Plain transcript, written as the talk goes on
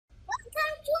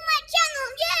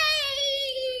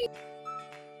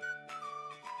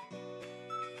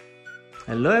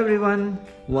Hello everyone,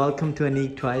 welcome to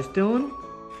Aniq Toys Toon.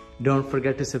 Don't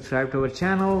forget to subscribe to our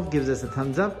channel, give us a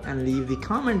thumbs up and leave the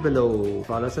comment below.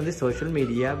 Follow us on the social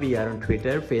media. We are on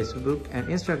Twitter, Facebook and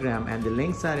Instagram, and the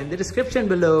links are in the description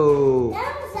below.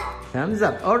 Thumbs up. Thumbs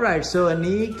up. Alright, so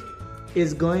Aniq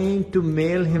is going to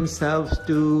mail himself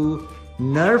to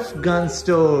Nerf gun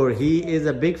store. He is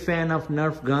a big fan of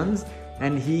Nerf guns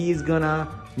and he is gonna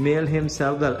mail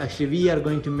himself, well actually we are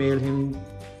going to mail him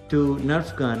to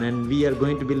Nerf gun, and we are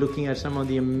going to be looking at some of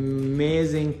the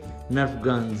amazing Nerf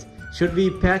guns. Should we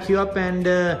pack you up and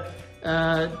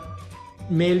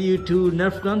mail you to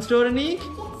Nerf gun store, Aniq?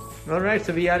 Yes. Alright,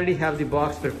 so we already have the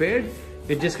box prepared.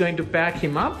 We're just going to pack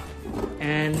him up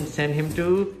and send him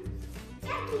to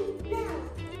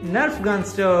Nerf gun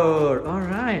store.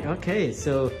 Alright, okay,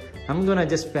 so I'm gonna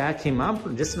just pack him up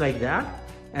just like that,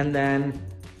 and then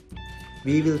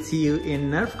we will see you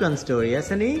in Nerf gun store. Yes,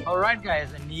 Aniq? Alright guys,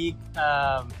 Aniq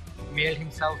mailed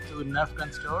himself to Nerf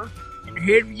gun store, and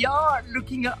here we are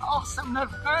looking at awesome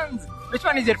Nerf guns. Which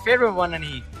one is your favorite one,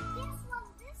 Aniq? This one.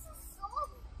 This is so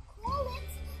cool.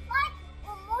 It's like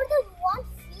more than 1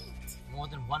 feet. More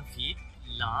than 1 feet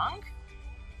long?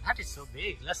 That is so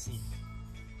big. Let's see.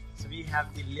 So we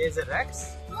have the Laser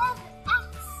X.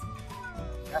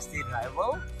 That's the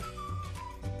rival.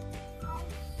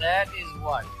 That is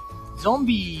what?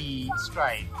 Zombie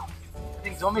Strike. I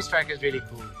think Zombie Strike is really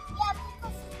cool. Yeah,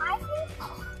 because I think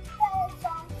the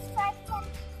Zombie Strike can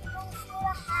shoot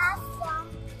a half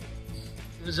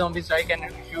zombie. The Zombie Strike can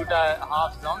shoot a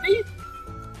half zombie?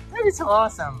 That is so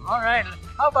awesome. Alright,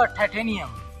 how about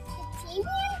Titanium?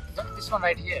 Titanium? This one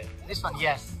right here. This one,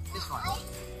 yes. This one.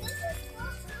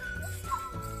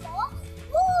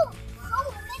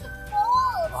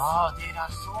 Wow, there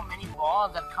are so many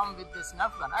balls that come with this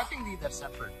Nerf gun. I think these are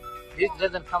separate. This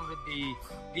doesn't come with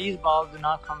these balls do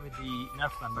not come with the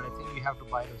Nerf gun, but I think we have to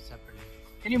buy those separately.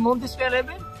 Can you move this way a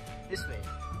little bit? This way.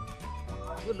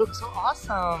 You look so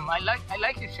awesome. I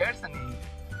like your shirts, Aniq.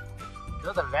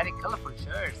 Those are very colorful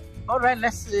shirts. Alright,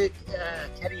 let's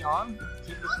carry on.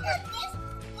 Keep looking at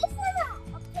This is a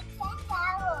protect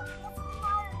arrow. This is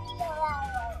not a real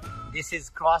arrow. This is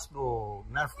crossbow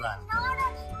Nerf gun. It's not a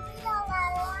real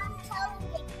arrow. I'm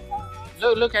telling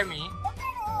you. Look at me. Look at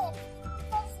it.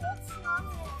 Because it's not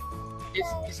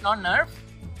Nerf. It's not Nerf?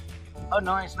 Oh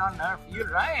no, it's not Nerf. You're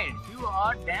right. You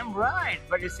are damn right.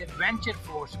 But it's Adventure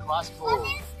Force crossbow. But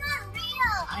it's not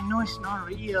real. I know it's not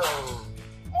real. If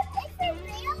it's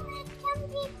real, it can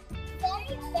be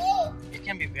very big. It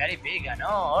can be very big, I know.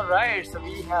 Alright, so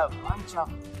we have a bunch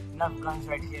of Nerf guns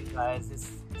right here, guys.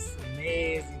 It's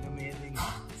amazing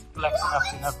collection of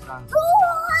the Nerf guns.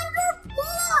 200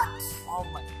 bullets! Oh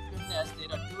my goodness, there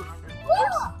are 200 How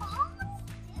bullets. much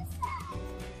is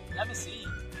that? Let me see.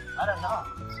 I don't know.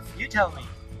 You tell me.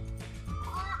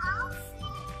 I'll see.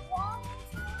 1,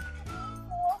 2, 3,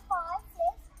 4, 5, 6,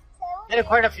 7. There are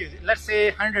quite a few. Let's say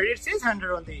 100. It says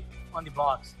 100 on the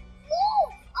box.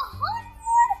 No, 100.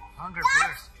 100 That's,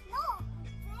 bullets. no,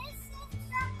 this is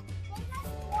the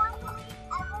biggest one we've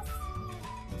ever seen.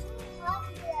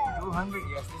 200. 200,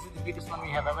 yes. This is the biggest one we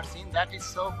have ever seen. That is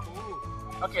so cool.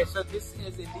 Okay, so this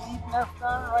is a Elite Nerf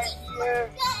gun right here.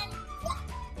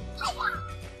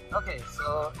 Okay,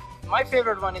 so my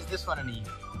favorite one is this one, Aniq.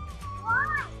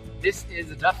 Why? This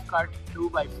is Rough Cut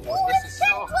 2x4. This is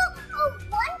so...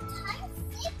 1 times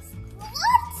 6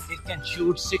 bullets? It can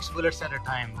shoot 6 bullets at a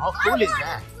time. How cool is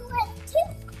that?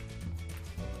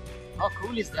 How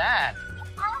cool is that?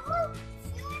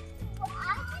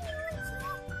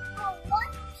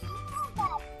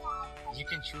 You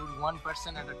can shoot 1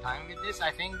 person at a time with this.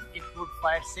 I think it would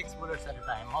fire 6 bullets at a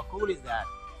time. How cool is that?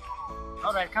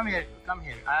 Alright, come here.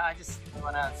 I just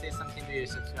want to say something to your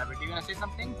subscriber. Do you want to say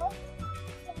something?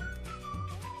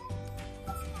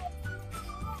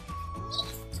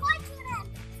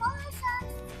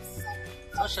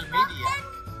 Social media.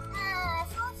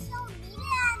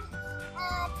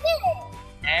 Twitter.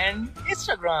 And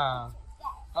Instagram.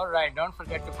 Alright, don't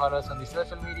forget to follow us on the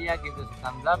social media. Give us a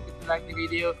thumbs up if you like the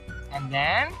video. And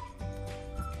then...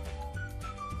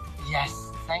 Yes,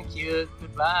 thank you.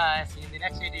 Goodbye. See you in the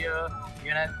next video. You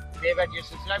gonna wave at your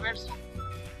subscribers?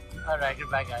 Alright,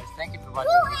 goodbye guys. Thank you for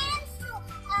watching the video.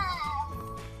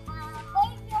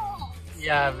 Wave your hands.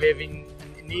 Yeah, waving.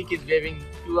 Aniq is waving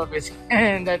 2 of his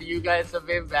hands that you guys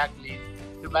wave back, please.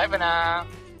 Goodbye for now.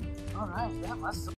 Alright, that was so